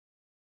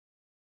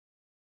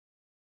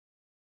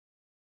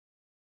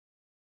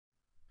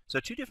So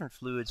two different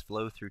fluids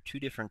flow through two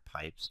different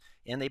pipes,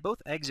 and they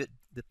both exit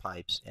the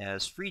pipes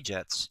as free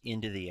jets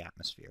into the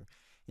atmosphere.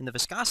 And the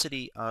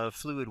viscosity of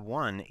fluid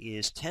 1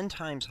 is 10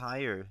 times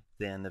higher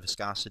than the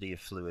viscosity of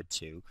fluid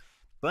 2,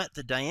 but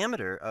the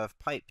diameter of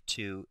pipe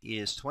 2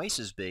 is twice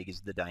as big as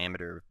the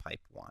diameter of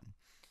pipe 1.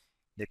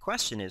 The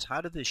question is,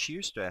 how do the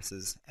shear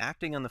stresses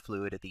acting on the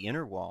fluid at the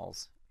inner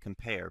walls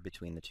compare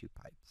between the two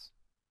pipes?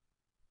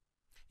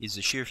 Is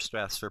the shear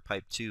stress for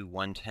pipe 2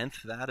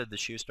 1/10 that of the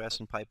shear stress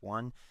in pipe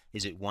 1?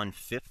 Is it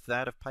 1/5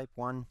 that of pipe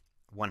 1?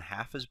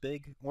 1/2 as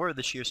big? Or are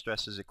the shear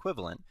stresses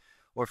equivalent?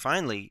 Or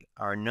finally,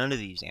 are none of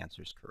these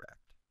answers correct?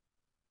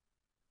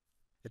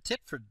 A tip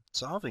for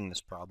solving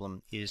this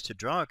problem is to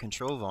draw a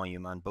control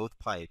volume on both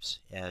pipes,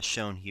 as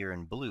shown here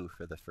in blue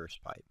for the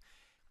first pipe.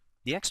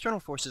 The external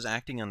forces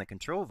acting on the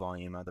control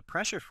volume are the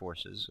pressure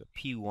forces,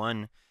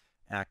 P1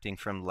 acting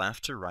from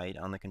left to right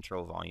on the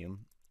control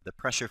volume, the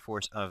pressure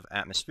force of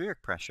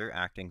atmospheric pressure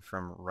acting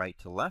from right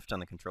to left on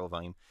the control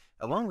volume,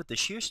 along with the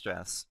shear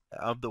stress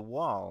of the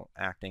wall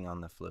acting on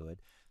the fluid.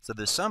 So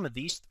the sum of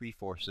these three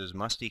forces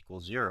must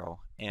equal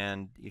 0,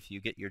 and if you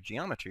get your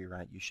geometry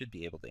right, you should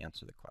be able to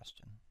answer the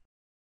question.